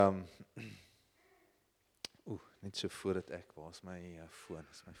Net so voordat ek, waar is my foon?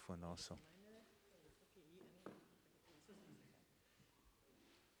 Is my foon daar so?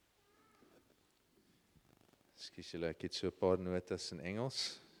 Ekskuus julle, ek het so 'n paar notas in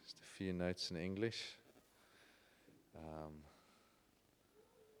Engels. Just a few notes in English.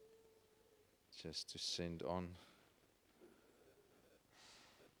 Just to send on.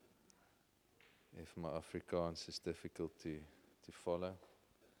 If my Afrikaans is difficult to follow.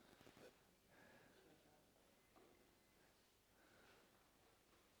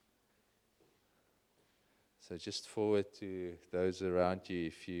 So just forward to those around you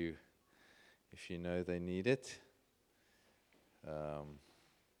if you know they need it.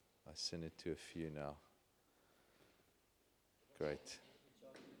 I send it to a few now. Great.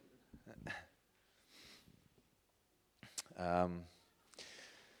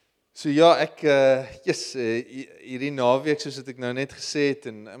 So ja, ek hierdie naweek soos wat ek nou net gesê het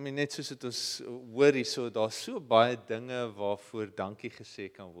en net soos dit ons hoor hierso, daar's so baie dinge waarvoor dankie gesê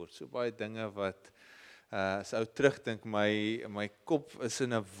kan word. So baie dinge wat as ou terugdink, my kop is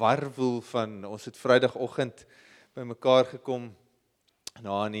in 'n warwoel van, ons het Vrydagoggend by mekaar gekom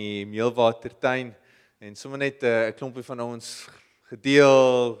na in die Meelwatertuin en sommer net 'n klompie van ons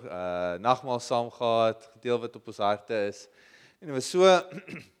gedeel, nagmaal saam gehad, gedeel wat op ons harte is. En dit was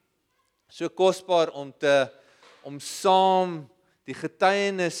so kosbaar om saam die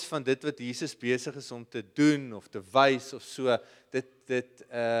getuienis van dit wat Jesus besig is om te doen of te wys of so,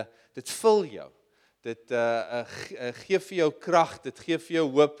 dit vul jou. Dit gee vir jou krag, dit gee vir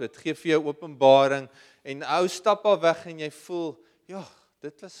jou hoop, dit gee vir jou openbaring en ou stap al weg en jy voel, ja,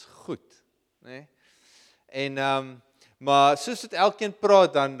 dit was goed, né? En maar soos dit elkeen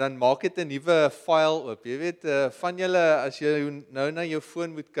praat, dan maak dit 'n nuwe file oop. Jy weet, van julle, as jy nou na jou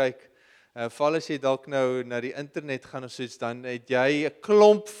foon moet kyk, val as jy dalk nou na die internet gaan of soos, dan het jy 'n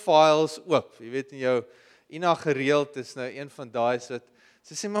klomp files oop. Jy weet, in jou Ina gereeld is nou een van daai wat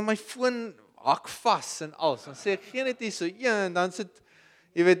sy sê, maar my foon hak vas en alles. Dan sê ek, gee net hier so en dan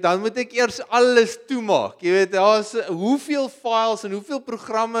jy weet, dan moet ek eers alles toemaak. Jy weet, daar's hoeveel files en hoeveel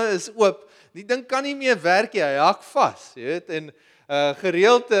programme is oop. Die ding kan nie meer werk nie, hy hak vas, jy weet, en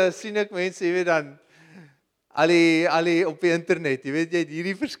gereeld sien ek mense, jy weet, dan al die op die internet, jy weet, jy het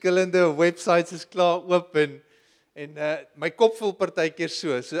hierdie verskillende websites is klaar oop en my kop voel partykeer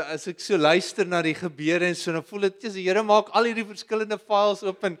so as ek so luister na die gebeure en so, dan voel dit, die Here maak al hierdie verskillende files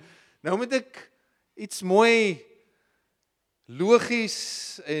oop en nou moet ek iets mooi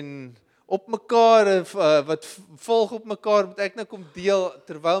logies en op mekaar, wat volg op mekaar, moet ek nou kom deel,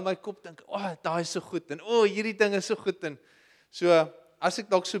 terwyl my kop dink, daai is so goed, en hierdie ding is so goed, en so, as ek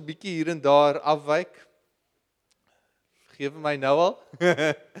dalk so bietjie hier en daar afwyk, geef my nou al,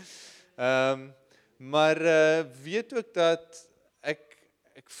 maar weet ook dat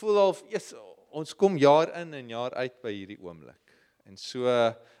ek voel al, ons kom jaar in en jaar uit by hierdie oomblik, en so,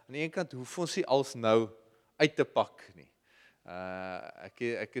 aan die een kant hoef ons nie als nou uit te pak nie.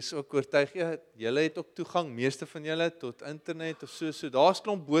 Ek is ook oortuig, julle het ook toegang, meeste van julle, tot internet of so, daar's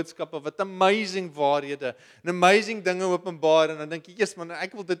klomp boodskappe, wat amazing waarhede, en amazing dinge openbaar, en dan dink jy, man,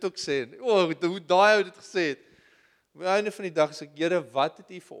 ek wil dit ook sê, hoe daai ou dit gesê het. Op die einde van die dag sê ek, Here, wat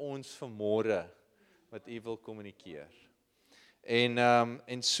het U vir ons vanmôre, wat U wil kommunikeer?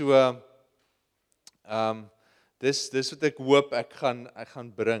 En so, dis wat ek hoop ek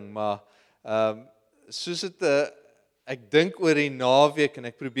gaan bring, maar soos dit, ek dink oor die naweek en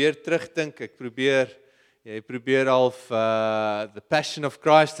ek probeer terugdink, jy probeer al The Passion of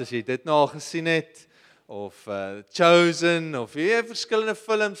Christ, as jy dit nou al gesien het, of Chosen, of jy verskillende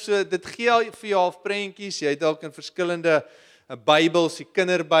films, so dit gee al vir jou half prentjies, jy het dalk in verskillende Bybels, die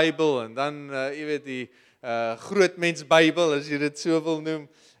kinderbybel, en dan, jy weet, die grootmensbybel, as jy dit so wil noem,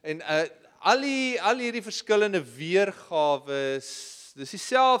 en al hierdie verskillende weergawes, dis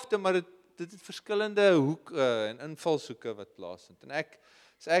dieselfde, maar dit het verskillende hoeke en invalshoeke wat plaasvind. En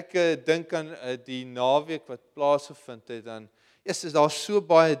as ek dink aan die naweek wat plaasgevind het, dan is daar so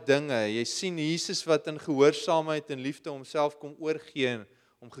baie dinge. Jy sien Jesus wat in gehoorsaamheid en liefde homself kom oorgee en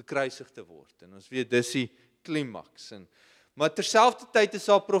om gekruisig te word. En ons weet, dis die klimaks. Maar terselfdertyd is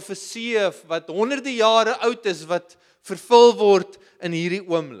daar profeseë wat honderde jare oud is, wat vervul word in hierdie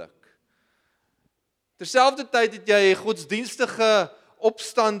oomblik. Terselfdertyd het jy godsdienstige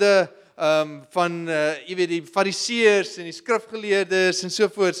opstande van jy weet, die fariseërs en die skrifgeleerdes en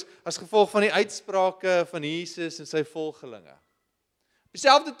sovoorts, as gevolg van die uitsprake van Jesus en sy volgelinge. Op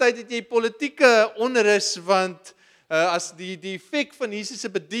dieselfde tyd het jy politieke onrus, want as die effek van Jesus se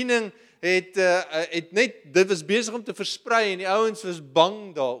bediening het net, dit was besig om te versprei, en die ouens was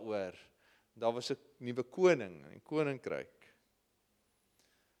bang daaroor. Daar was 'n nuwe koning, 'n koninkryk.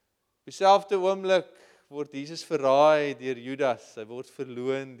 Op dieselfde oomblik word Jesus verraai deur Judas, hy word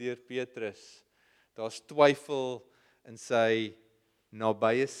verloon deur Petrus. Daar's twyfel in sy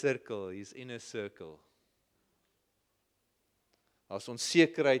nabye sirkel, his inner circle. Daar's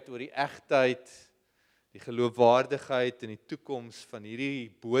onsekerheid oor die egtheid, die geloofwaardigheid en die toekoms van hierdie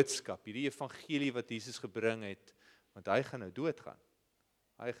boodskap, hierdie evangelie wat Jesus gebring het, want hy gaan nou doodgaan.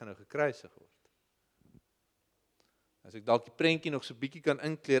 Hy gaan nou gekruisig word. As ek dalk die prentjie nog so bietjie kan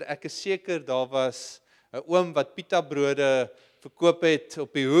inkleer, ek is seker daar was 'n oom wat pita brode verkoop het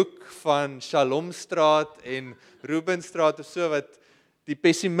op die hoek van Shalomstraat en Rubenstraat of so, wat die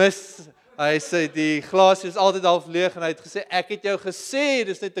pessimis, hy sê die glasie is altyd half leeg en hy het gesê, ek het jou gesê,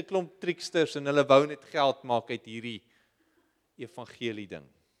 dis net 'n klomp trieksters en hulle wou net geld maak uit hierdie evangelie ding.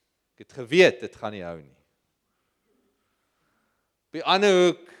 Ek het geweet, dit gaan nie hou nie. Op die ander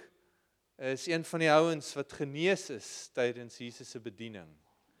hoek is een van die ouens wat genees is tydens Jesus se bediening.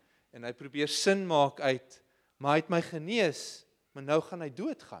 En hy probeer sin maak uit, maar hy het my genees, maar nou gaan hy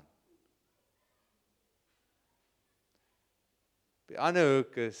doodgaan. Op die ander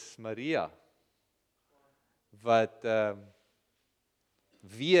hoek is Maria, wat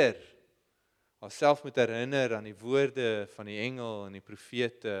weer haarself moet herinner aan die woorde van die engel en die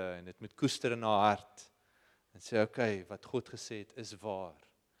profete, en dit moet koester in haar hart, en sê, okay, wat God gesê het, is waar,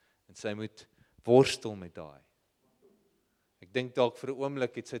 en sy moet worstel met daai. Ek dink dalk vir 'n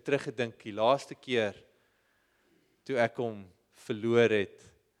oomblik het sy teruggedink, die laaste keer, toe ek hom verloor het,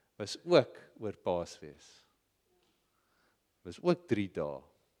 was ook oor Paasfees. Was ook 3 dae.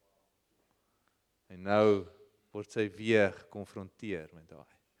 En nou word sy weer gekonfronteer met daai.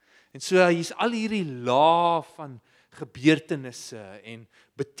 En so hier's al hierdie laag van gebeurtenisse en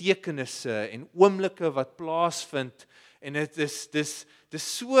betekenisse en oomblikke wat plaasvind, en dit is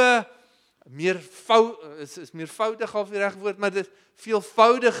so meervoudig of die regte woord, maar dit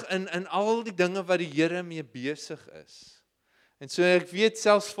veelvoudig in al die dinge wat die Here mee besig is. En so ek weet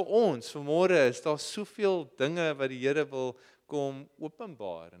selfs vir ons, vanmôre is daar soveel dinge wat die Here wil kom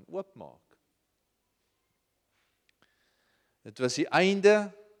openbaar en oopmaak. Dit was die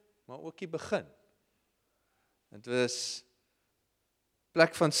einde, maar ook die begin. Dit was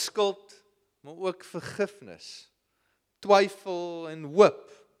plek van skuld, maar ook vergifnis, twyfel en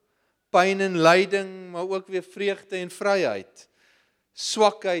hoop, pyn en lyding, maar ook weer vreugde en vryheid,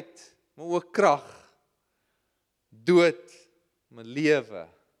 swakheid, maar ook krag, dood, maar lewe,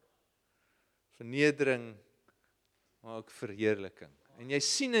 vernedering, maar ook verheerliking. En jy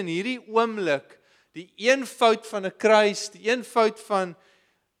sien in hierdie oomblik die eenvoud van 'n kruis, die eenvoud van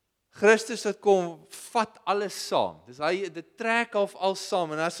Christus wat kom, vat alles saam. Dis dit trek al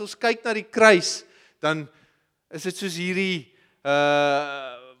saam. En as ons kyk na die kruis, dan is dit soos hierdie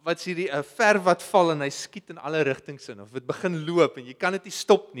wat is hierdie 'n verf wat val en hy skiet in alle rigtings in, of dit begin loop en jy kan dit nie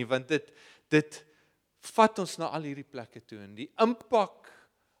stop nie, want dit vat ons na al hierdie plekke toe. En die impak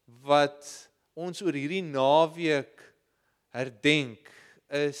wat ons oor hierdie naweek herdenk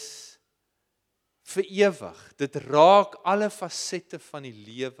is vir ewig. Dit raak alle fasette van die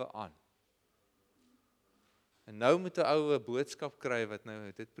lewe aan. En nou moet 'n ou 'n boodskap kry wat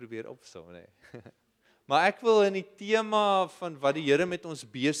nou dit probeer opsom, nee. Maar ek wil in die tema van wat die Here met ons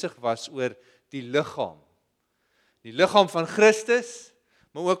besig was oor die liggaam. Die liggaam van Christus,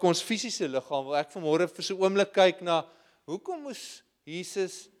 maar ook ons fisiese liggaam, wil ek vanmôre vir so 'n oomblik kyk na, hoekom moes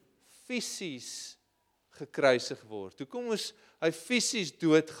Jesus fisies gekruisig word? Hoekom moes hy fisies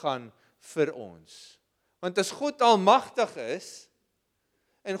doodgaan vir ons? Want as God almagtig is,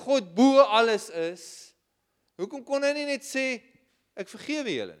 en God bo alles is, hoekom kon hy nie net sê, ek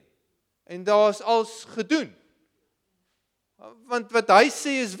vergewe julle nie? En daar's als gedoen. Want wat hy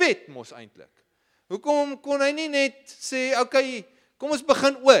sê is wet mos eintlik. Hoekom kon hy nie net sê, okay, kom ons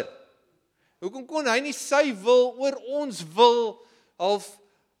begin oor? Hoekom kon hy nie sy wil oor ons wil half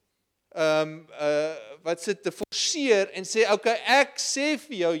wat sit te forceer en sê, okay, ek sê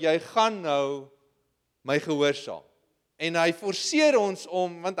vir jou, jy gaan nou my gehoorsaam. En hy forceer ons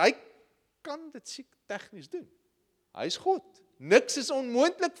om, want hy kan dit seker tegnies doen. Hy is God. Niks is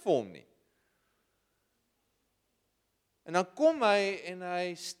onmoontlik vir hom nie. En dan kom hy en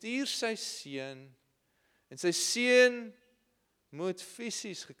hy stuur sy seun, en sy seun moet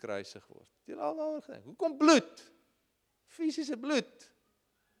fisies gekruisig word. Jy al daaroor gedink. Hoekom bloed? Fisiese bloed.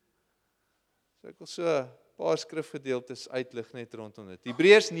 So ek wil so 'n paar skrifgedeeltes uitlig net rondom dit.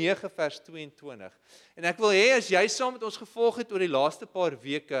 Hebreërs 9 vers 22. En ek wil hê as jy saam met ons gevolg het oor die laaste paar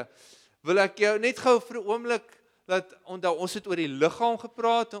weke, wil ek jou net gou vir 'n oomblik laat onthou, ons het oor die liggaam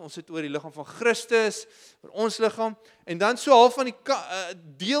gepraat, en ons het oor die liggaam van Christus, oor ons liggaam, en dan so half van die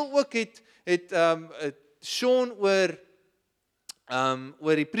deel ook het Sean oor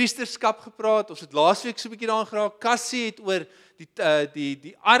oor die priesterskap gepraat, ons het laasweek so 'n bietjie daaraan geraak, Cassie het oor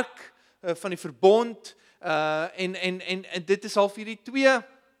die ark van die verbond, en dit is half hierdie twee,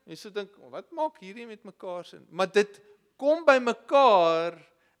 jy sou dink, wat maak hierdie met mekaar sin? Maar dit kom by mekaar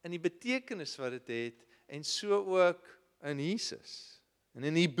in die betekenis wat dit het, en so ook in Jesus. En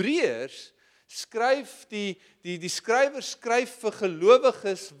in Hebreërs skryf die skrywer skryf vir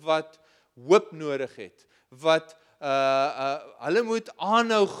gelowiges wat hoop nodig het, wat hulle moet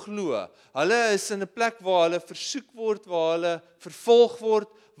aanhou glo. Hulle is in 'n plek waar hulle versoek word, waar hulle vervolg word,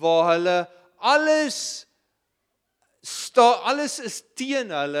 waar hulle alles is teen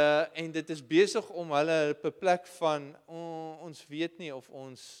hulle, en dit is besig om hulle op 'n plek van ons weet nie of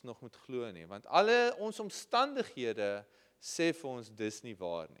ons nog moet glo nie, want alle ons omstandighede sê vir ons dis nie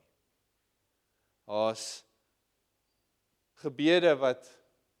waar nie. Daar's gebede wat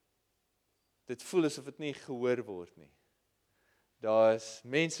dit voel asof dit nie gehoor word nie. Daar's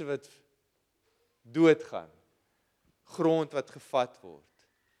mense wat doodgaan, grond wat gevat word,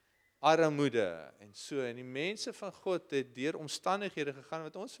 armoede en so, en die mense van God het deur omstandighede gegaan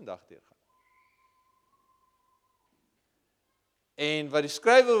wat ons vandag deurgaan. En wat die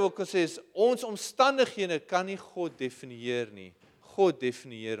skrywer wil sê is, ons omstandighede kan nie God definieer nie. God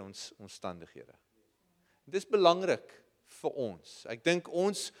definieer ons omstandighede. Dit is belangrik vir ons. Ek dink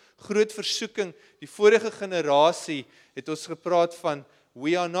ons groot versoeking, die vorige generasie het ons gepraat van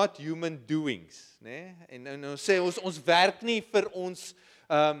we are not human doings, né? En ons sê ons werk nie vir ons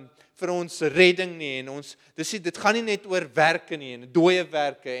redding nie, en dit gaan nie net oor werke nie, en dooie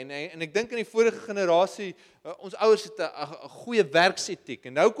werke, en ek dink in die vorige generasie, ons ouers het 'n goeie werksetiek,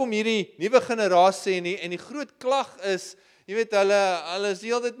 en nou kom hierdie nuwe generasie, en die groot klag is, jy weet, hulle is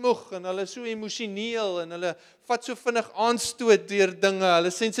die hele tyd moeg, en hulle is so emosioneel, en hulle vat so vinnig aanstoot deur dinge, hulle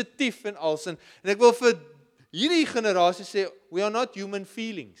is sensitief en als, en ek wil vir hierdie generasie sê, we are not human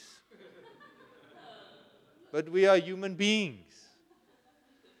feelings, but we are human beings.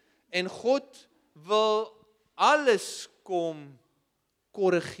 En God wil alles kom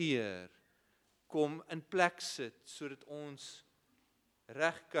korrigeer, kom in plek sit, sodat ons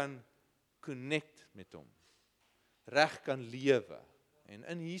reg kan connect met hom, reg kan lewe. En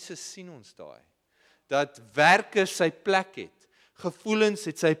in Jesus sien ons daai, dat werke sy plek het, gevoelens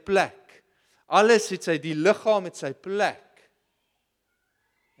het sy plek, alles het die liggaam het sy plek,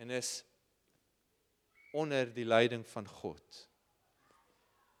 en is onder die leiding van God.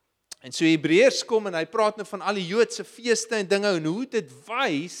 En so Hebreërs kom en hy praat nou van al die Joodse feeste en dinge, en hoe dit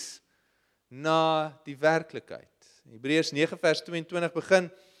wys na die werklikheid. Hebreërs 9 vers 22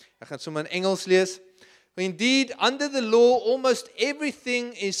 begin, ek gaan sommer in Engels lees. Indeed, under the law, almost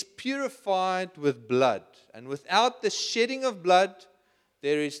everything is purified with blood, and without the shedding of blood,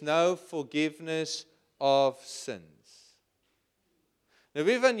 there is no forgiveness of sins. Nou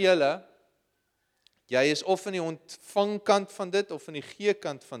wie van julle, jy is of in die ontvangkant van dit, of in die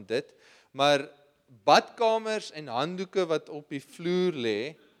gee-kant van dit, maar badkamers en handdoeke wat op die vloer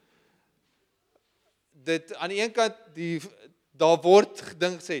lê, dit aan die een kant, daar word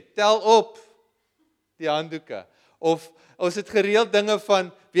ding gesê, tel op die handdoeke, of ons het gereeld dinge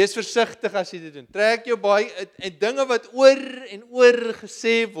van, wees versigtig as jy dit doen, trek jou baie, en dinge wat oor en oor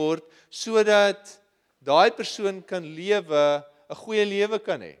gesê word, sodat daai persoon kan lewe, 'n goeie lewe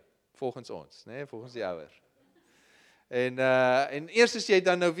kan hê, volgens ons, né, volgens die ouers. En eers as jy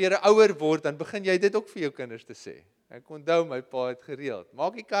dan nou weer 'n ouer word, dan begin jy dit ook vir jou kinders te sê. Ek onthou my pa het gereeld,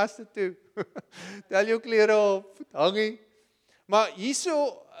 maak die kaste toe, tel jou klere op, hang nie. Maar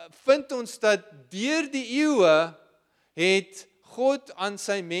hierso vind ons dat deur die eeue het God aan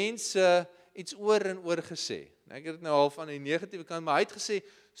sy mense iets oor en oor gesê. Ek het dit nou half aan die negatiewe kant, maar hy het gesê,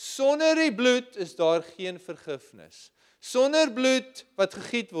 sonder die bloed is daar geen vergifnis. Sonder bloed wat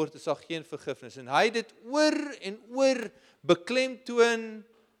gegiet word, is daar geen vergifnis. En hy het dit oor en oor beklemtoon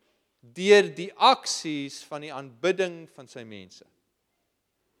deur die aksies van die aanbidding van sy mense.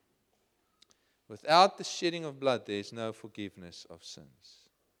 Without the shedding of blood, there is no forgiveness of sins.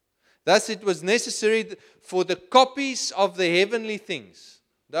 Thus it was necessary for the copies of the heavenly things.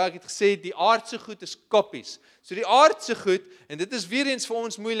 Daar ek het gesê, die aardse goed is kopies. So die aardse goed, en dit is weer eens vir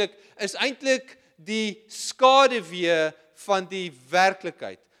ons moeilik, is eintlik die skaduwee van die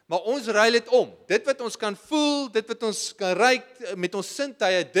werklikheid. Maar ons ruil dit om. Dit wat ons kan voel, dit wat ons kan ruik met ons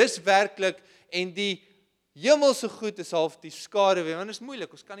sintuie, dis werklik, en die hemelse goed is half die skaduwee, want dit is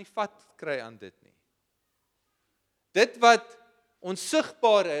moeilik, ons kan nie vat kry aan dit nie. Dit wat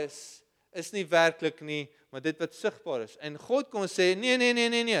onsigbaar is nie werklik nie, maar dit wat sigbaar is. En God kom sê,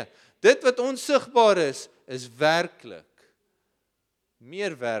 nee, dit wat onsigbaar is werklik.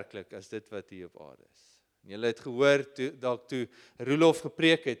 Meer werklik as dit wat hier op aarde is. Julle het gehoor toe Roelof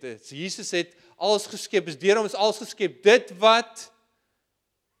gepreek het. Jesus het alles geskep, deur hom is alles geskep. Dit wat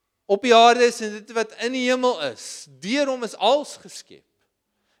op die aarde is en dit wat in die hemel is, deur hom is alles geskep.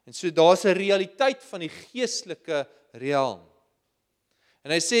 En so daar's 'n realiteit van die geestelike realm.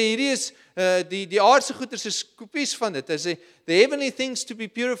 En hy sê hierdie is die aardse goeders is kopies van dit. Hy sê the heavenly things to be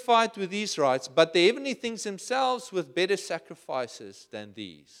purified with these rites, but the heavenly things themselves with better sacrifices than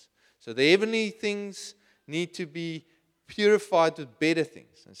these. So the heavenly things need to be purified with better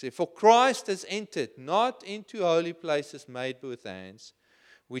things. And say, for Christ has entered not into holy places made with hands,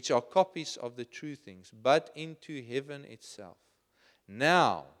 which are copies of the true things, but into heaven itself,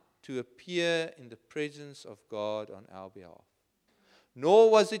 now to appear in the presence of God on our behalf. Nor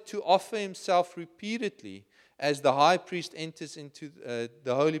was it to offer himself repeatedly, as the high priest enters into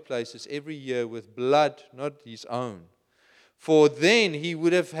the holy places every year with blood, not his own. For then he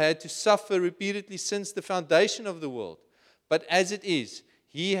would have had to suffer repeatedly since the foundation of the world. But as it is,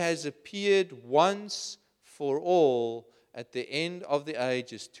 he has appeared once for all at the end of the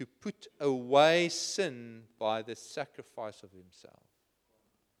ages to put away sin by the sacrifice of himself.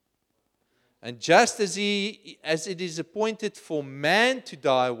 And just as it is appointed for man to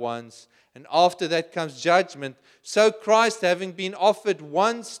die once, and after that comes judgment, so Christ, having been offered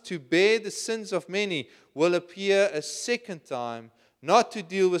once to bear the sins of many, will appear a second time, not to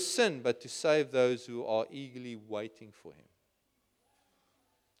deal with sin, but to save those who are eagerly waiting for him.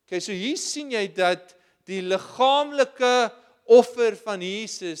 Okay, so hier sien jy dat die liggaamlike offer van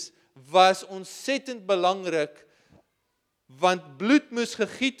Jesus was ontsettend belangrik, want bloed moes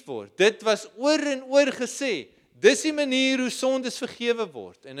gegiet word. Dit was oor en oor gesê. Dis die manier hoe sondes vergewe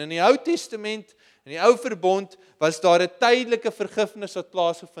word. En in die Ou Testament, in die Ou Verbond, was daar 'n tydelike vergifnis wat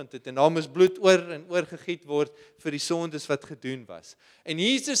plaasgevind het. En daar moes bloed oor en oor gegiet word vir die sondes wat gedoen was. En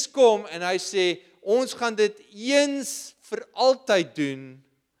Jesus kom en hy sê, ons gaan dit eens vir altyd doen,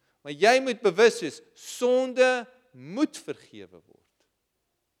 maar jy moet bewus wees, sonde moet vergewe word.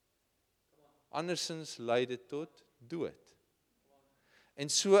 Andersins lei dit tot dood. En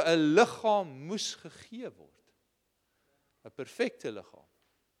so 'n liggaam moes gegee word. 'n Perfekte liggaam.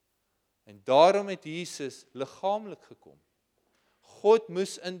 En daarom het Jesus liggaamlik gekom. God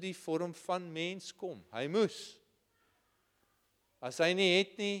moes in die vorm van mens kom. Hy moes. As hy nie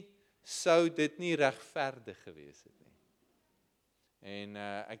het nie, sou dit nie regverdig gewees het nie. En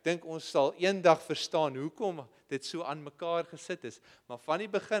ek dink ons sal eendag verstaan hoekom dit so aan mekaar gesit is. Maar van die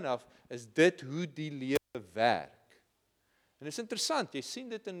begin af is dit hoe die lewe werk. En dit is interessant, jy sien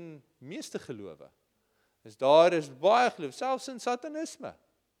dit in meeste gelowe. Daar is baie geloof, selfs in satanisme.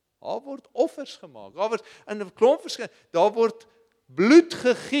 Daar word offers gemaak, daar word in 'n klomp verskillende, daar word bloed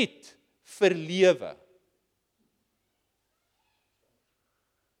gegiet vir lewe.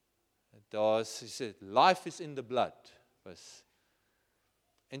 Daar sê life is in the blood.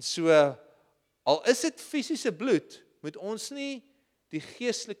 En so, al is dit fisiese bloed, moet ons nie die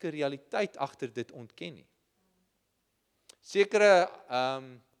geestelike realiteit agter dit ontken nie. Sekere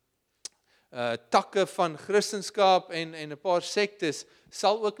takke van Christendom en 'n paar sektes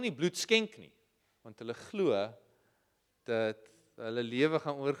sal ook nie bloed skenk nie, want hulle glo dat hulle lewe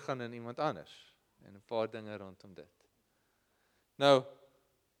gaan oorgaan in iemand anders en 'n paar dinge rondom dit. Nou,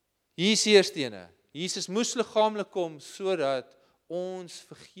 hier is die eerste ene. Jesus moes liggaamlik kom sodat ons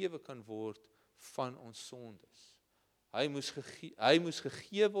vergewe kan word van ons sondes. Hy moes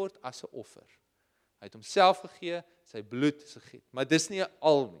gegee word as 'n offer. Hy het homself gegee, sy bloed is gegee. Maar dis nie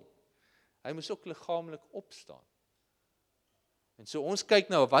al nie. Hy moes ook liggaamlik opstaan. En so ons kyk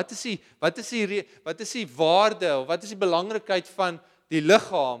nou, wat is die waarde, of wat is die belangrikheid van die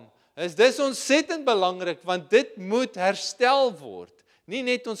liggaam? Dis ontsettend belangrik, want dit moet herstel word. Nie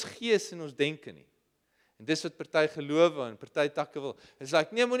net ons gees en ons denke nie. En dis wat party gelowe en party takke wil. Dis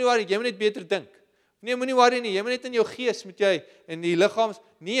like, nee, moenie worry, jy moet net beter dink. Nee, moenie worry nie, jy moet net in jou gees moet jy, en die liggaam,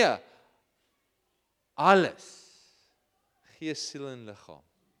 nee, alles, gees, siel en liggaam.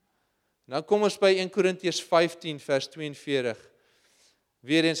 Nou kom ons by 1 Korintiërs 15 vers 42.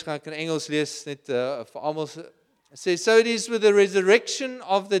 Weer eens gaan ek in Engels lees, net vir almal. It says, so it is with the resurrection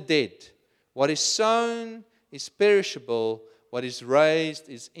of the dead. What is sown is perishable, what is raised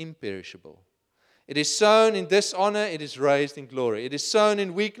is imperishable. It is sown in dishonor, it is raised in glory. It is sown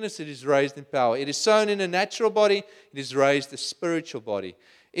in weakness, it is raised in power. It is sown in a natural body, it is raised a spiritual body.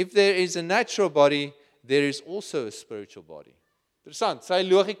 If there is a natural body, there is also a spiritual body. Interessant, sy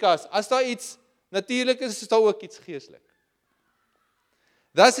logika is, as daar iets natuurlik is daar ook iets geestelik.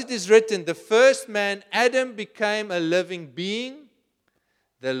 Thus it is written, the first man, Adam, became a living being.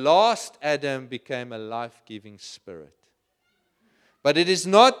 The last Adam became a life-giving spirit. But it is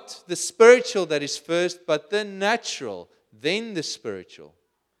not the spiritual that is first, but the natural, then the spiritual.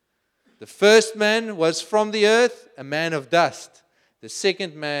 The first man was from the earth, a man of dust. The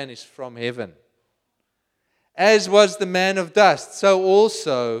second man is from heaven. As was the man of dust, so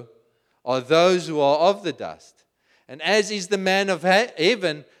also are those who are of the dust. And as is the man of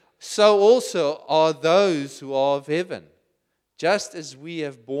heaven, so also are those who are of heaven. Just as we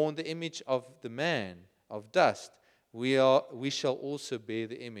have borne the image of the man of dust, we shall also bear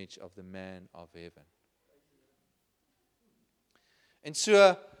the image of the man of heaven. En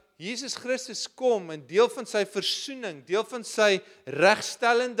so, Jesus Christus kom en deel van sy versoening, deel van sy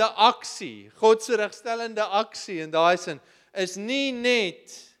regstellende aksie, God se regstellende aksie in daai sin, is nie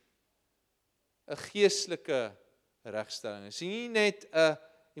net 'n geestelike regstelling, is nie net 'n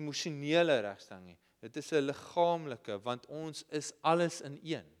emosionele regstelling nie. Dit is 'n liggaamlike, want ons is alles in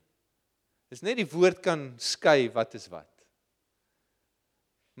een. Dis net die woord kan skei wat is wat.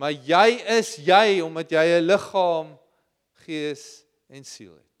 Maar jy is jy, omdat jy 'n liggaam, gees en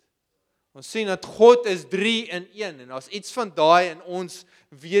siel het. Ons sien dat God is 3 in 1, en daar's iets van daai in ons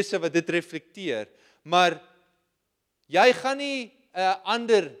wese wat dit reflekteer, maar jy gaan nie 'n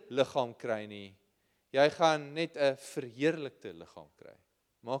ander liggaam kry nie, jy gaan net 'n verheerlikte liggaam kry.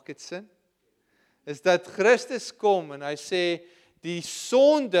 Maak dit sin? Is dat Christus kom en hy sê, die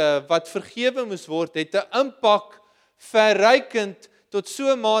sonde wat vergewe moes word, het 'n impak verrykend tot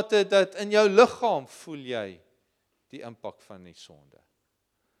so 'n mate dat in jou liggaam voel jy die impak van die sonde.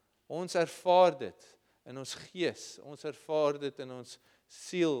 Ons ervaar dit in ons gees, ons ervaar dit in ons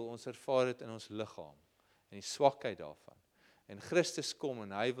siel, ons ervaar dit in ons liggaam, en die swakheid daarvan. En Christus kom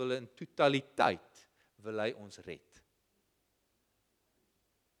en hy wil in totaliteit, wil hy ons red.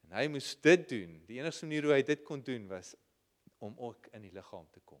 En hy moes dit doen, die enigste manier hoe hy dit kon doen was, om ook in die liggaam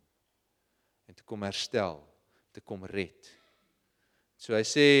te kom. En te kom herstel, te kom red. So hy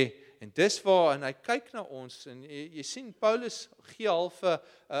sê, en dis waar, en hy kyk na ons, en jy sien, Paulus gee half 'n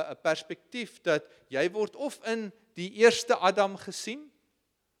perspektief, dat jy word of in die eerste Adam gesien,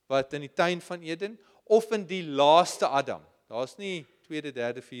 wat in die tuin van Eden, of in die laaste Adam. Daar's nie tweede,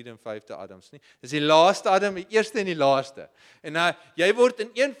 derde, vierde en vyfde Adams nie. Dis die laaste Adam, die eerste en die laaste. En jy word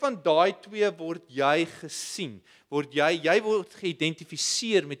in een van daai twee, word jy gesien. Jy word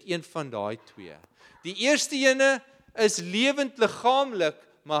geïdentifiseer met een van daai twee. Die eerste ene is lewend liggaamlik,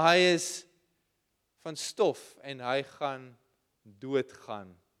 maar hy is van stof en hy gaan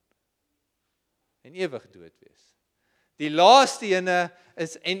doodgaan en ewig dood wees. Die laaste ene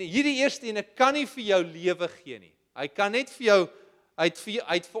is, en hierdie eerste ene kan nie vir jou lewe gee nie. Hy kan net vir jou, hy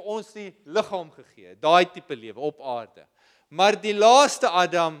het vir ons die liggaam gegee, daai tipe lewe op aarde. Maar die laaste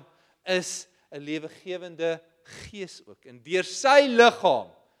Adam is 'n lewegewende gees ook, en deur sy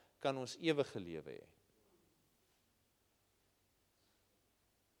liggaam kan ons ewige lewe hê.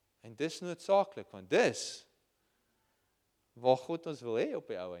 En dis noodsaaklik, want dis waar God ons wil hê op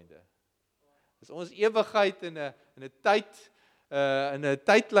die ou einde. As ons ewigheid in 'n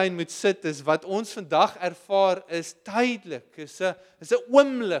tydlyn moet sit, is wat ons vandag ervaar is tydelik, is 'n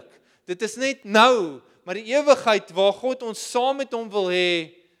oomblik. Dit is net nou, maar die ewigheid waar God ons saam met hom wil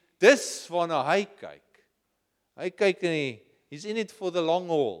hê, dis waarna hy kyk. Hy kyk he's in it for the long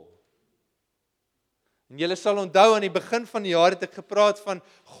haul. En julle sal onthou, aan die begin van die jaar het ek gepraat van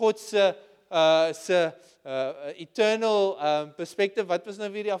God se eternal perspective. Wat was nou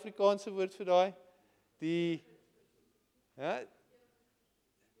weer die Afrikaanse woord vir daai? Die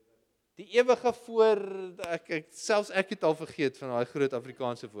ewige selfs ek het al vergeet van daai groot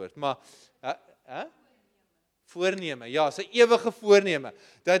Afrikaanse woord, maar voorneme, ja, sy ewige voorneme.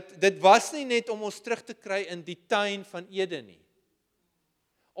 Dit was nie net om ons terug te kry in die tuin van Eden nie.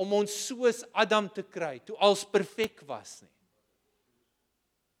 Om ons soos Adam te kry, toe alles perfek was nie.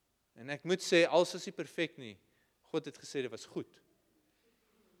 En ek moet sê, alles is nie perfek nie. God het gesê, dit was goed.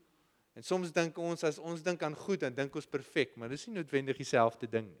 En soms dink ons, as ons dink aan goed, dan dink ons perfek, maar dit is nie noodwendig dieselfde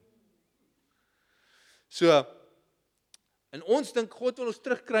ding nie. So, en ons dink, God wil ons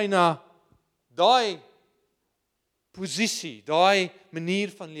terugkry na daai posisie, daai manier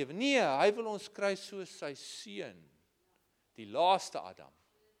van lewe. Nee, hy wil ons kry soos sy seun, die laaste Adam,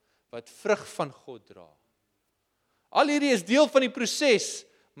 wat vrug van God dra. Al hierdie is deel van die proses,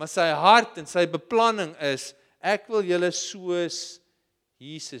 maar sy hart en sy beplanning is, ek wil julle soos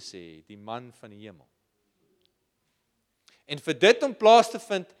Jesus hê, die man van die hemel. En vir dit om plaas te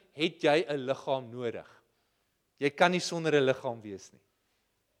vind, het jy 'n liggaam nodig. Jy kan nie sonder 'n liggaam wees nie.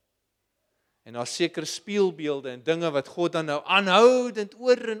 En daar sekere spieelbeelde en dinge wat God dan nou aanhoudend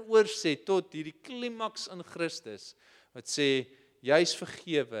oor en oor sê, tot hierdie klimaks in Christus, wat sê, jy is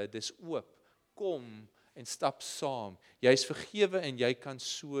vergewe, dis oop, kom en stap saam. Jy is vergewe en jy kan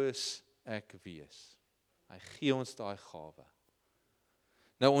soos ek wees. Hy gee ons daai gawe.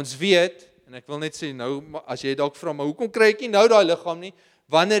 Nou ons weet, en ek wil net sê nou, as jy dalk vra, maar hoekom kry ek nie nou daai liggaam nie?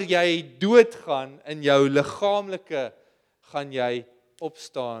 Wanneer jy doodgaan in jou liggaamlike, gaan jy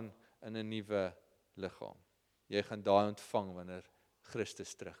opstaan in 'n nuwe liggaam. Jy gaan daai ontvang wanneer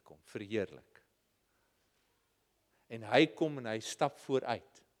Christus terugkom, verheerlik. En hy kom en hy stap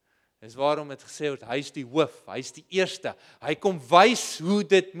vooruit. Dis waarom het gesê word, hy is die hoof, hy is die eerste. Hy kom wys hoe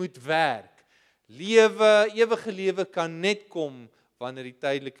dit moet werk. Ewige lewe kan net kom wanneer die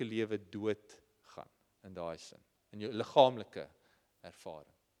tydelike lewe dood gaan, in daai sin, in jou liggaamlike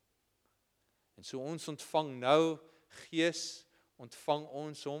ervaring. En so ons ontvang nou Gees, ontvang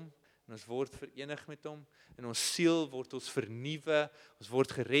ons hom, en ons word verenig met hom, en ons siel word ons vernuwe, ons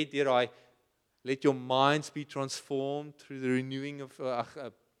word gered deur daai, let your minds be transformed through the renewing of,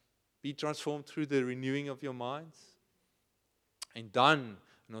 be transformed through the renewing of your minds. En dan,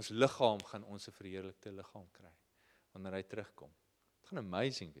 in ons liggaam, gaan ons 'n verheerlikte liggaam kry, wanneer hy terugkom. Het gaan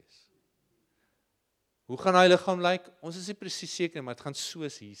amazing wees. Hoe gaan hy liggaam lyk? Ons is nie presies seker, maar het gaan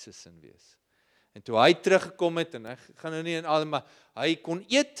soos Jesus in wees. En toe hy teruggekom het, en ek gaan nou nie in al, maar hy kon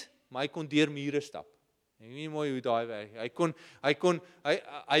eet, maar hy kon deur mure stap. Ek weet nie mooi hoe daai werk.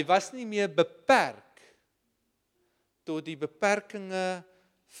 Hy was nie meer beperk tot die beperkings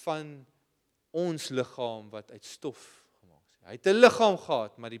van ons liggaam wat uit stof gemaak is. Hy het 'n liggaam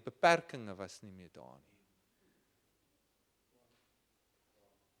gehad, maar die beperkings was nie meer daar nie.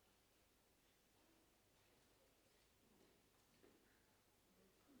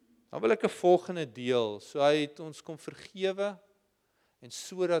 Dan wil ek 'n volgende deel, so hy het ons kom vergewe, en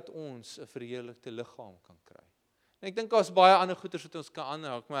sodat ons 'n verheerlikte liggaam kan kry. En ek dink daar's baie ander goeders wat ons kan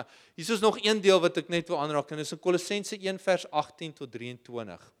aanraak, maar hier is nog een deel wat ek net wil aanraak, en dit is in Kolossense 1 vers 18 tot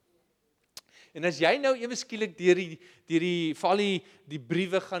 23. En as jy nou ewe skielik deur veral die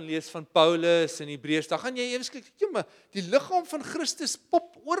briewe gaan lees van Paulus en Hebreërs, dan gaan jy ewe skielik, maar die liggaam van Christus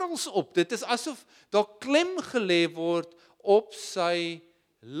pop oral op. Dit is asof daar klem gelê word op sy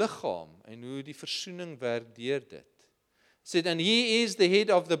liggaam en hoe die versoening werk deur dit. Said, and he is the head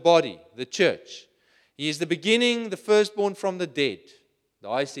of the body, the church. He is the beginning, the firstborn from the dead.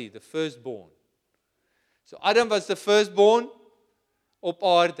 Daai sê, the firstborn. So Adam was the firstborn op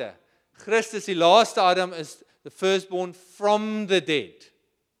aarde. Christus, die laaste Adam, is the firstborn from the dead.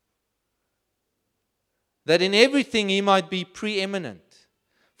 That in everything he might be preeminent.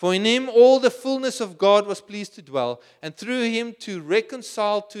 For in him all the fullness of God was pleased to dwell, and through him to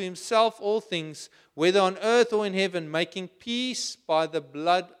reconcile to himself all things, whether on earth or in heaven, making peace by the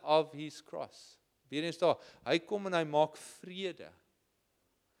blood of his cross. Weer eens daar, hy kom en hy maak vrede.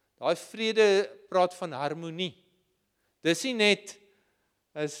 Daai vrede praat van harmonie. Dis nie net,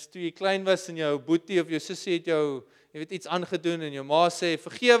 as toe jy klein was en jou boetie of jou sussie het jou, jy weet iets aangedoen en jou ma sê,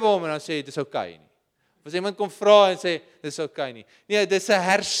 vergewe hom, en dan sê jy, dis okay nie. Of as iemand kom vra en sê, dis okay nie. Nee, dis 'n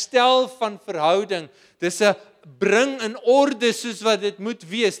herstel van verhouding. Dis 'n bring in orde soos wat dit moet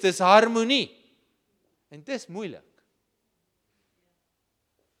wees. Dis harmonie. En dis moeilik.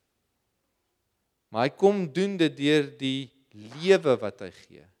 Maar hy kom doen dit deur die lewe wat hy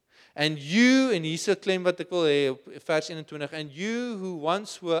gee. And you, en hier's 'n klem wat ek wil hê op vers 21, and you who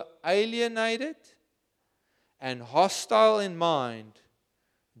once were alienated and hostile in mind,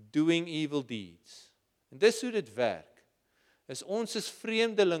 doing evil deeds. En dis hoe dit werk. Ons is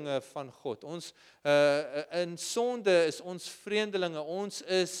vreemdelinge van God. Ons in sonde is ons vreemdelinge. Ons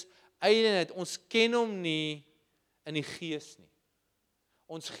is alienated. Ons ken hom nie in die gees nie.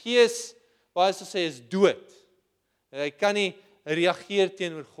 Ons gees, baie sal sê, is dood. Hy kan nie reageer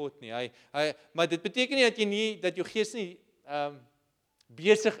teenoor God nie. Maar dit beteken nie dat jou gees nie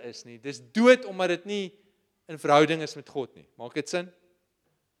besig is nie. Dis dood omdat dit nie in verhouding is met God nie. Maak dit sin?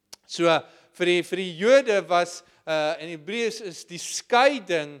 So vir die Jode was in Hebreërs is die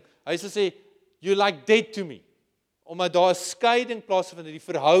skeiding, hy sal sê, you like dead to me. Omdat daar 'n skeiding plaasvind, die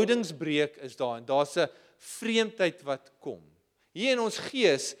verhoudingsbreek is daar en daar's 'n vreemdheid wat kom. Hier in ons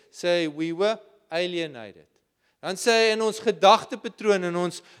gees sê we were alienated. Dan sê hy in ons gedagtepatroon, in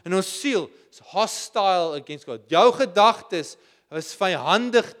ons siel, is hostile against God. Jou gedagtes is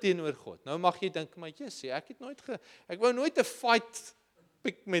vyandig teenoor God. Nou mag jy dink, maar Jesus, ek wou nooit 'n fight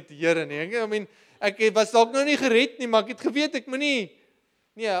pik met die Here nie. Ek was dalk nou nie gered nie, maar ek het geweet ek moenie.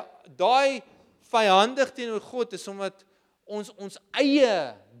 Nee, daai vyandig teenoor God is omdat ons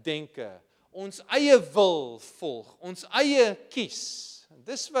eie denke, ons eie wil volg, ons eie kies.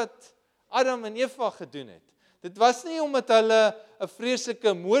 Dis wat Adam en Eva gedoen het. Dit was nie omdat hulle 'n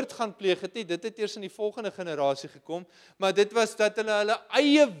vreeslike moord gaan pleeg het nie, dit het eers in die volgende generasie gekom, maar dit was dat hulle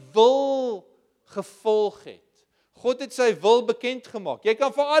eie wil gevolg het. God het sy wil bekend gemaak. Jy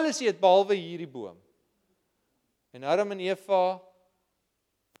kan vir alles eet behalwe hierdie boom. En Adam en Eva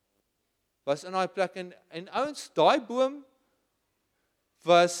was in daai plek en ouens, daai boom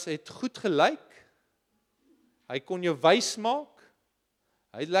het goed gelyk. Hy kon jou wys maak.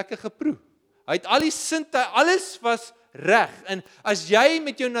 Hy het lekker geproe. Hy het al die sinte, alles was reg. En as jy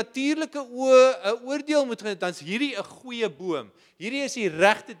met jou natuurlike oë 'n oordeel moet gee, dan is hierdie 'n goeie boom. Hierdie is die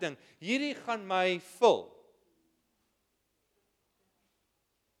regte ding. Hierdie gaan my vul.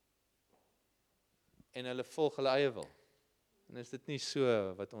 En hulle volg hulle eie wil. En is dit nie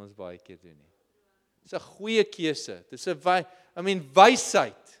so wat ons baie keer doen nie? Dis 'n goeie keuse. Dis 'n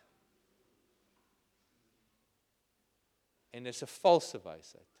wysheid. En dis 'n valse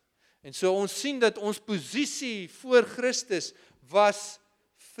wysheid. En so ons sien dat ons posisie voor Christus was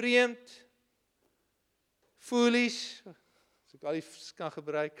vreemd, foolish, as ek al die kan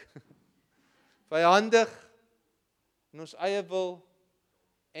gebruik, vyandig, in ons eie wil,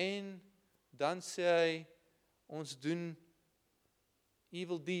 en dan sê hy, ons doen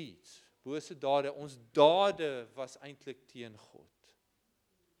evil deeds, bose dade, ons dade was eintlik teen God.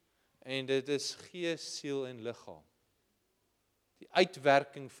 En dit is gees, siel en liggaam. Die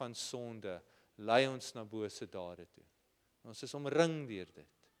uitwerking van sonde lei ons na bose dade toe. Ons is omring deur dit.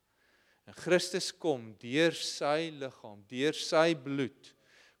 En Christus kom deur sy liggaam, deur sy bloed,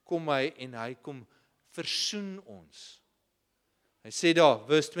 kom hy en hy kom versoen ons. Hy sê daar,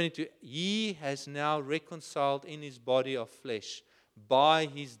 verse 22, He has now reconciled in his body of flesh by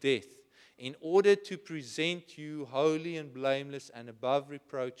his death, in order to present you holy and blameless and above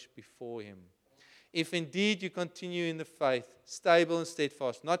reproach before him. If indeed you continue in the faith, stable and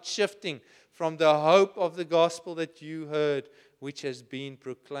steadfast, not shifting from the hope of the gospel that you heard, which has been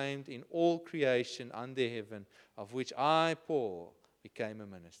proclaimed in all creation under heaven, of which I, Paul, became a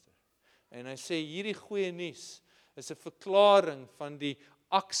minister. En hy sê, hierdie goeie nuus is 'n verklaring van die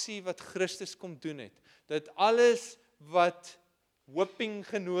aksie wat Christus kom doen het. Dat alles wat whipping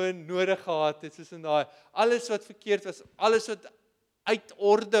nodig gehad het, soos in daai, alles wat verkeerd was, alles wat uit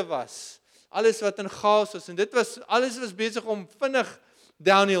orde was, alles wat in chaos was, en alles was besig om vinnig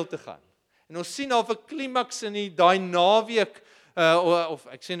downhill te gaan. En ons sien al 'n klimaks in daai naweek, of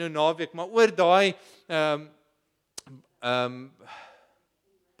ek sê nou naweek, maar oor daai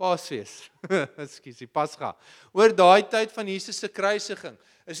Paasfees, ekskuusie, Pasga, oor daai tyd van Jesus se kruisiging,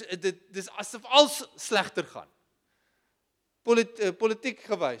 dis asof alles slegter gaan. Politiek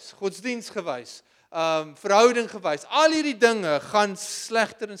gewys, godsdienst gewys, verhouding gewys, al hierdie dinge gaan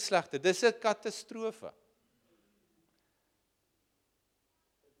slegter en slegter. Dis 'n katastrofe.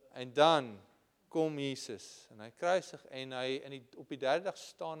 En dan kom Jesus en hy kruisig en op die derde dag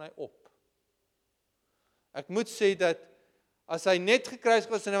staan hy op. Ek moet sê dat as hy net gekruisig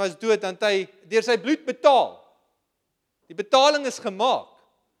was en hy was dood, dan het hy deur sy bloed betaal. Die betaling is gemaak.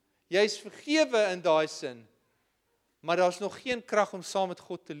 Jy is vergewe in daai sin, maar daar's nog geen krag om saam met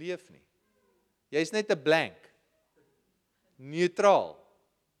God te leef nie. Jy is net 'n blank, neutraal.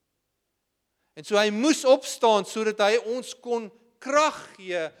 En so hy moes opstaan sodat hy ons kon krag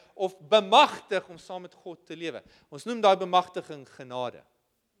gee of bemagtig om saam met God te lewe. Ons noem daai bemagtiging genade.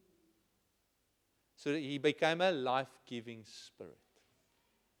 So he became a life-giving spirit.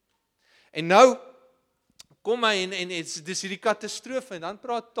 En nou kom hy en dis hierdie katastrofe en dan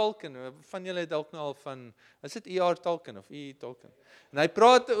praat Tolkien, van julle dalk nou al van, is dit E.R. Tolkien of E. Tolkien? En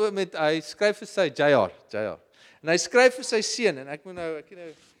hy skryf vir sy J.R. En hy skryf vir sy seun en ek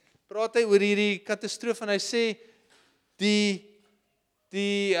praat hy oor hierdie katastrofe en hy sê die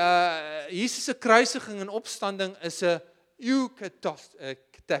Jesus se kruisiging en opstanding is 'n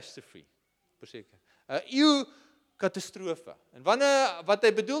catastrophe, verseker. 'n katastrofe. En wat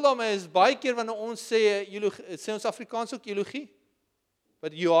hy bedoel daarmee is baie keer wanneer ons sê ons Afrikaans ook eulogie,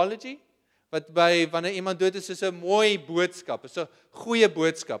 wat eulogy, wanneer iemand dood is 'n mooi boodskap, is 'n goeie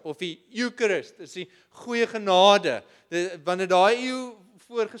boodskap, of die Eucharist, is die goeie genade. Wanneer daai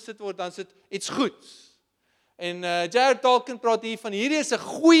voorgesit word, dan is dit iets goeds. En J.R. Tolkien praat hier van, hierdie is 'n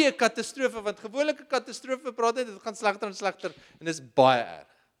goeie katastrofe, want gewoonlike katastrofe praat net, dit gaan slegter en slegter, en dit is baie erg.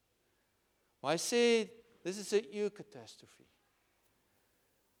 Maar hy sê, this is a catastrophe.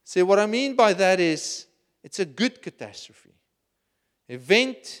 So what I mean by that is, it's a good catastrophe.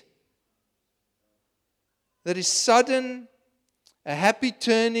 Event that is sudden, a happy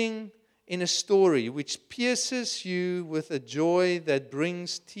turning in a story which pierces you with a joy that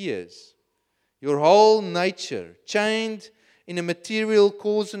brings tears. Your whole nature, chained in a material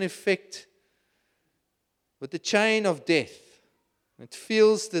cause and effect with the chain of death. It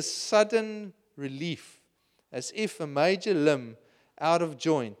feels this sudden relief, as if a major limb out of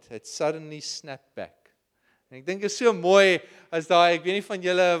joint, it suddenly snapped back. En ek dink dit is so mooi as daai, ek weet nie van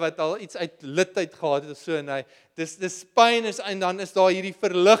julle wat al iets uit lid uit gehad het of so, en dis pyn is, en dan is daar hierdie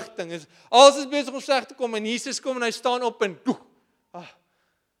verligting, alles is besig om sleg te kom, en Jesus kom en hy staan op en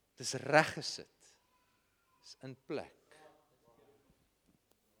dis reggesit, dis in plek,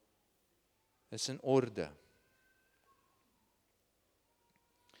 is in orde.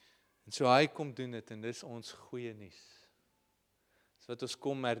 En so hy kom doen dit, en dis ons goeie nuus. Dis wat ons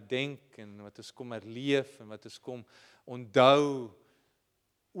kom herdenk, en wat ons kom herleef, en wat ons kom onthou,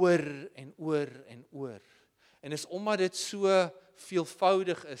 oor en oor en oor. En is omdat dit so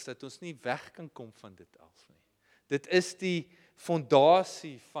veelvoudig is, dat ons nie weg kan kom van dit af nie. Dit is die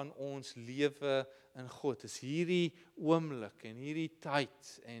fondasie van ons lewe in God. Dis hierdie oomblik, en hierdie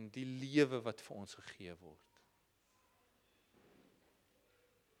tyd, en die lewe wat vir ons gegee word.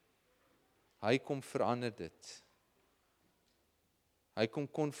 Hy kom verander dit. Hy kom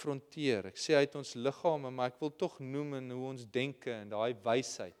konfronteer. Ek sê hy het ons liggame, maar ek wil tog noem in hoe ons denke en daai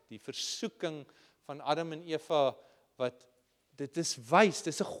wysheid, die versoeking van Adam en Eva, wat dit is wys, dit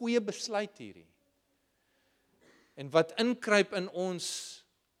is 'n goeie besluit hierdie. En wat inkruip in ons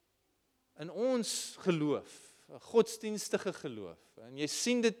geloof, 'n godsdienstige geloof. En jy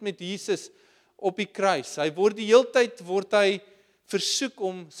sien dit met Jesus op die kruis. Hy word die heeltyd versoek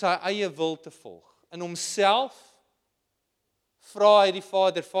om sy eie wil te volg. In homself vra hy die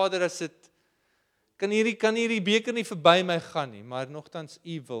Vader, as dit kan hierdie beker nie verby my gaan nie, maar nogtans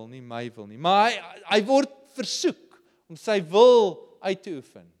u wil, nie my wil nie. Maar hy word versoek om sy wil uit te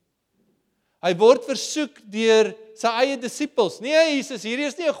oefen. Hy word versoek deur sy eie disippels. Nee, Jesus, hierdie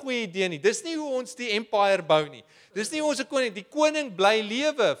is nie 'n goeie idee nie. Dis nie hoe ons die empire bou nie. Dis nie hoe ons 'n koning, die koning bly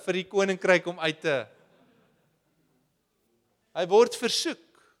lewe vir die koninkryk om uit te. Hy word versoek.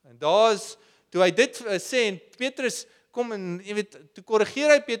 En toe hy dit sê, en Petrus kom en, jy weet, toe korrigeer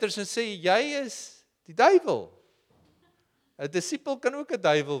hy Petrus en sê, jy is die duiwel. 'n Disipel kan ook 'n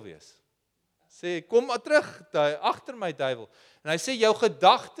duiwel wees. Sê, kom maar terug, agter my duiwel. En hy sê, jou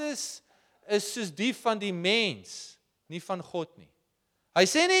gedagtes is soos die van die mens, nie van God nie. Hy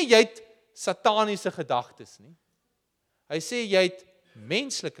sê nie, jy het sataniese gedagtes nie. Hy sê, jy het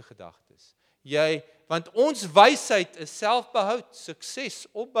menslike gedagtes. Want ons wysheid is selfbehoud, sukses,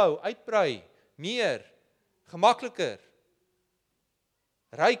 opbou, uitbrei, meer, gemakliker,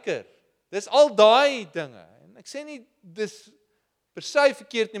 ryker. Dis al daai dinge. En ek sê nie, dis per se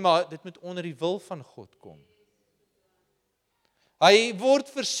verkeerd nie, maar dit moet onder die wil van God kom. Hy word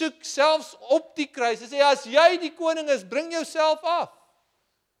versoek selfs op die kruis. Hy sê, as jy die koning is, bring jouself af.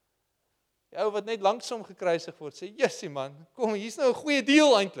 Die ou wat net langsom gekruisig word, sê, jessie man, kom, hier's nou 'n goeie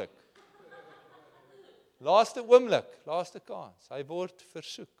deal eintlik. Laaste oomblik, laaste kans. Hy word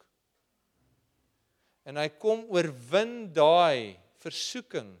versoek. En hy kom oorwin daai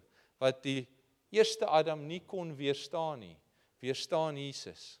versoeking wat die eerste Adam nie kon weerstaan nie. Weerstaan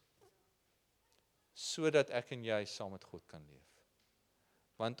Jesus. Sodat ek en jy saam met God kan leef.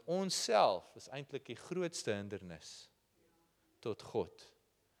 Want ons self is eintlik die grootste hindernis tot God.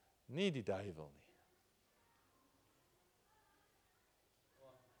 Nie die duiwel nie.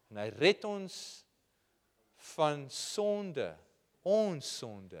 En hy red ons van sonde, ons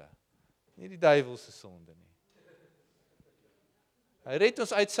sonde, nie die duiwel se sonde nie. Hy red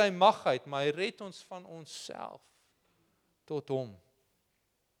ons uit sy mag uit, maar hy red ons van onsself tot hom.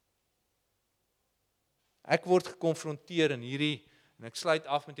 Ek word gekonfronteer in hierdie, en ek sluit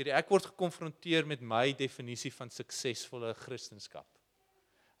af met hierdie, ek word gekonfronteer met my definisie van suksesvolle Christendom.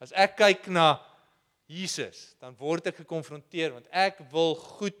 As ek kyk na Jesus, dan word ek gekonfronteer, want ek wil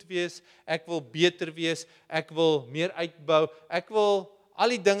goed wees, ek wil beter wees, ek wil meer uitbou, ek wil, al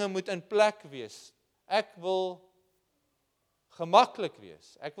die dinge moet in plek wees, ek wil gemaklik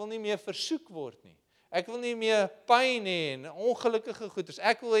wees, ek wil nie meer versoek word nie, ek wil nie meer pyn hê en ongelukkige goeders,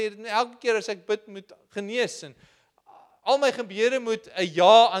 ek wil elke keer as ek bid moet genees, en al my gebede moet 'n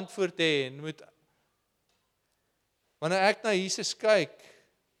ja antwoord hê, en wanneer ek na Jesus kyk,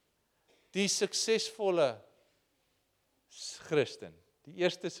 die suksesvolle Christen, die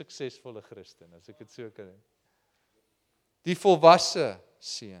eerste suksesvolle Christen, as ek dit so kan doen. Die volwasse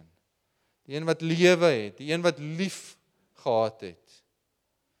seun, die een wat lewe het, die een wat lief gehad het,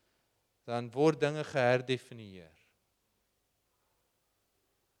 dan word dinge geherdefinieer.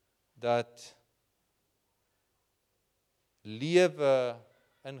 Dat lewe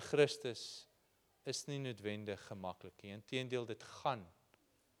in Christus is nie noodwendig gemaklik nie. Inteendeel, dit gaan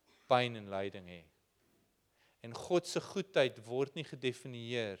pyn en lyding hê. En God se goedheid word nie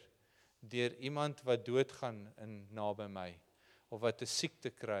gedefinieer deur iemand wat doodgaan in naby my, of wat 'n siekte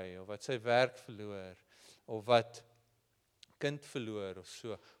kry, of wat sy werk verloor, of wat kind verloor of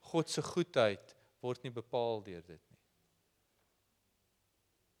so. God se goedheid word nie bepaal deur dit nie.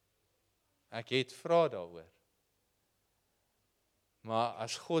 Ek het vra daaroor. Maar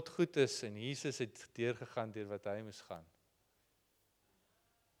as God goed is en Jesus het deurgegaan deur wat hy moes gaan,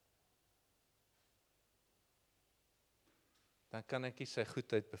 dan kan ek nie sy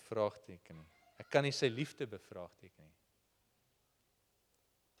goedheid bevraagteken nie. Ek kan nie sy liefde bevraagteken nie.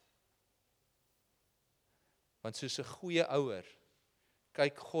 Want soos 'n goeie ouer,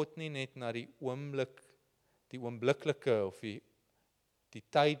 kyk God nie net na die oombliklike of die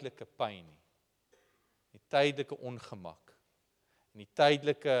tydelike pyn nie. Die tydelike ongemak, en die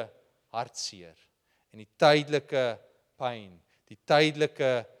tydelike hartseer, en die tydelike pyn, die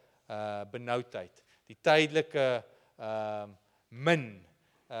tydelike benoudheid, die tydelike min,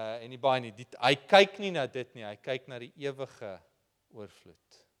 en die baie nie. Hy kyk nie na dit nie, hy kyk na die ewige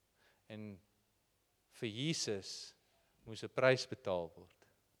oorvloed. En vir Jesus moes 'n prys betaal word,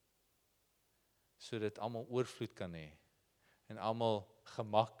 sodat almal oorvloed kan hê, en almal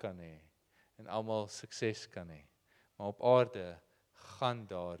gemak kan hê, en almal sukses kan hê. Maar op aarde gaan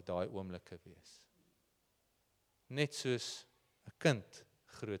daar daai oomblikke wees. Net soos 'n kind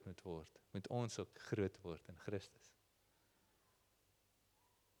groot moet ons ook groot word in Christus.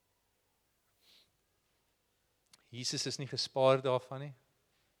 Jesus is nie gespaar daarvan nie.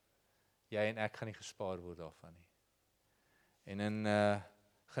 Jy en ek gaan nie gespaar word daarvan nie. En in 'n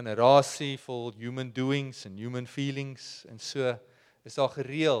generasie vol human doings en human feelings en so, is daar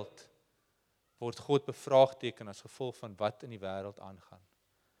gereeld, word God bevraagteken as gevolg van wat in die wêreld aangaan.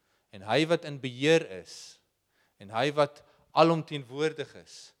 En hy wat in beheer is, en hy wat alomteenwoordig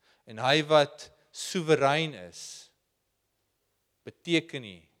is, en hy wat soewerein is, beteken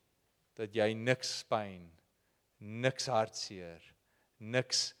nie dat jy niks pyn, niks hartseer,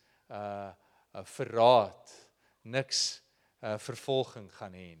 niks verraad, niks vervolging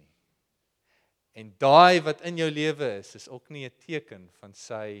gaan hê nie. En daai wat in jou lewe is ook nie 'n teken van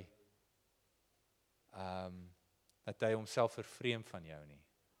sy dat hy homself vervreem van jou nie.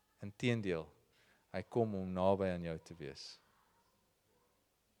 Inteendeel, hy kom om naby aan jou te wees.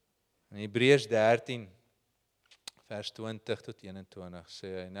 In Hebreërs 13 vers 20 tot 21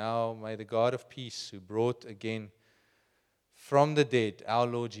 sê hy, Now may the God of peace, who brought again from the dead our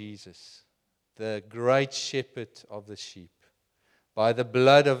Lord Jesus, the great shepherd of the sheep, by the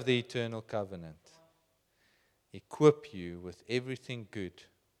blood of the eternal covenant, equip you with everything good,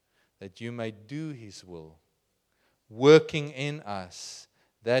 that you may do his will, working in us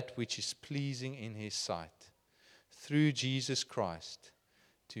that which is pleasing in his sight, through Jesus Christ,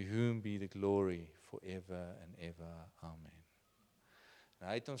 to whom be the glory forever and ever. Amen. En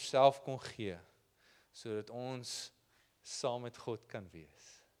hy het homself kon gee, sodat ons saam met God kan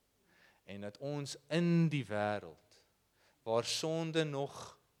wees. En dat ons in die wêreld, waar sonde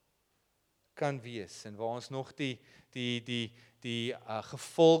nog kan wees, en waar ons nog die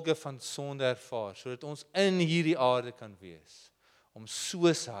gevolge van sonde ervaar, sodat ons in hierdie aarde kan wees, om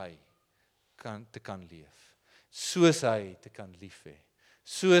soos hy te kan leef, soos hy te kan lief hê,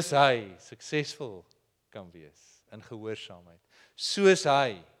 soos hy suksesvol kan wees in gehoorsaamheid, soos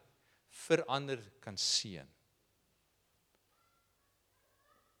hy verander kan seën.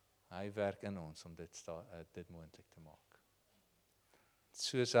 Hy werk in ons om dit moontlik te maak.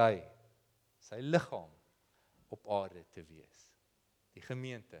 Soos hy, sy liggaam op aarde te wees. Die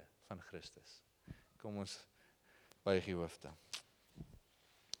gemeente van Christus. Kom ons buig die hoofde.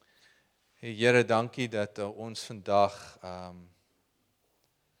 Here, dankie dat ons vandag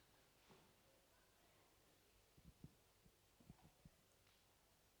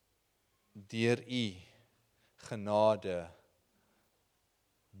deur u genade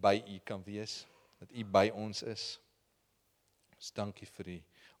by u kan wees, dat u by ons is. Ons dankie vir die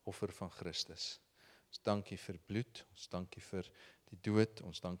offer van Christus. Ons dankie vir bloed, ons dankie vir die dood,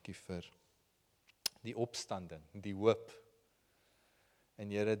 ons dankie vir die opstanding, die hoop. En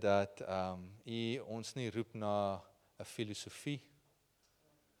Here, dat u ons nie roep na 'n filosofie,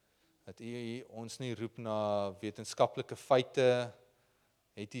 dat u ons nie roep na wetenskaplike feite,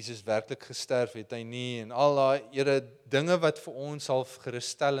 het Jesus werklik gesterf, het hy nie, en al daai Here dinge wat vir ons half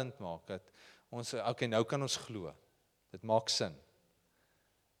geruststellend maak, dat ons, okay, nou kan ons glo, dit maak sin.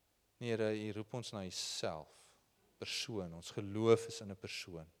 Nee, Here, u roep ons na jouself, persoon, ons geloof is in 'n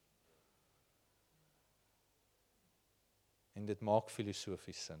persoon. En dit maak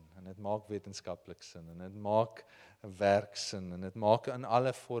filosofies sin, en dit maak wetenskaplik sin, en dit maak werksin, en dit maak in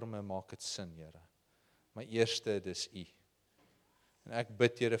alle forme maak dit sin, Here. Maar eerste, dis u. En ek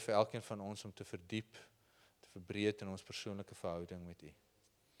bid, Here, vir elkeen van ons om te verdiep, te verbreed in ons persoonlike verhouding met u.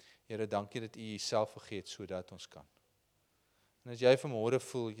 Here, dankie dat u jouself gegee het, sodat ons kan. En as jy vanmôre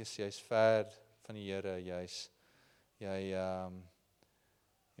voel, jy's ver van die Here, jy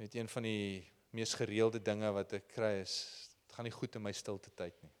weet, een van die mees gereelde dinge wat ek kry is, dit gaan nie goed in my stilte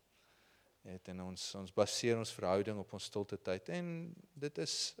tyd nie. En ons baseer ons verhouding op ons stilte tyd, en dit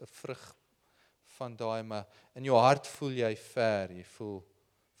is 'n vrug van daai, maar in jou hart voel jy ver, jy voel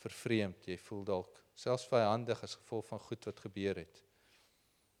vervreemd, jy voel dalk selfs vyandig as gevolg van goed wat gebeur het.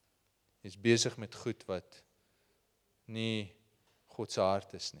 Jy's besig met goed wat nie God se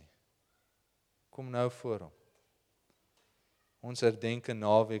hart is nie. Kom nou voor hom. Ons herdenk 'n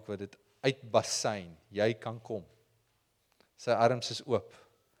naweek wat dit uitbasyn, jy kan kom. Sy arms is oop.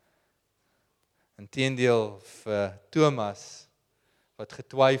 Inteendeel vir Thomas, wat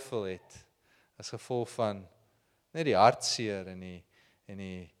getwyfel het, as gevolg van net die hartseer en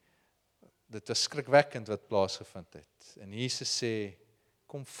dit was skrikwekkend wat plaasgevind het. En Jesus sê,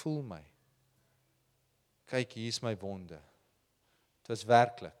 kom voel my. Kyk, hier is my wonde. Dit was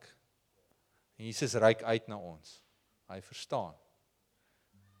werklik. En Jesus reik uit na ons. Hy verstaan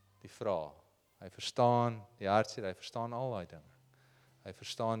die vraag. Hy verstaan die hartseer, hy verstaan al daai dinge. Hy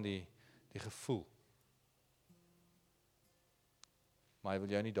verstaan die gevoel. Maar hy wil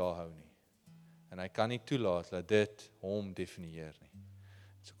jou nie daar hou nie. En hy kan nie toelaat dat dit hom definieer nie.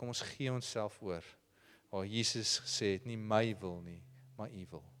 So kom ons gee onsself oor, waar Jesus gesê het, nie my wil nie, maar u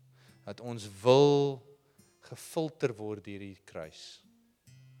wil. Dat ons wil gefilter word deur die kruis.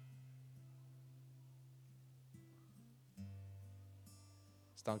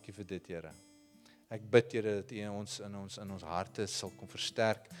 Dankie vir dit, Here. Ek bid, Here, dat U ons in ons harte sal kom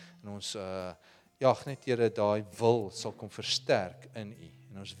versterk, en ons net, Here, daai wil sal kom versterk in U.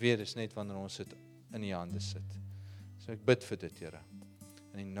 En ons weet, dis net wanneer ons dit in U hande sit. So ek bid vir dit, Here.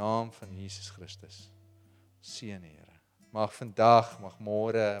 In die naam van Jesus Christus. Seën, Here. Mag vandag, mag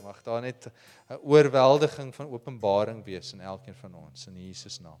môre, mag daar net 'n oorweldiging van openbaring wees in elkeen van ons, in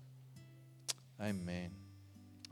Jesus naam. Amen.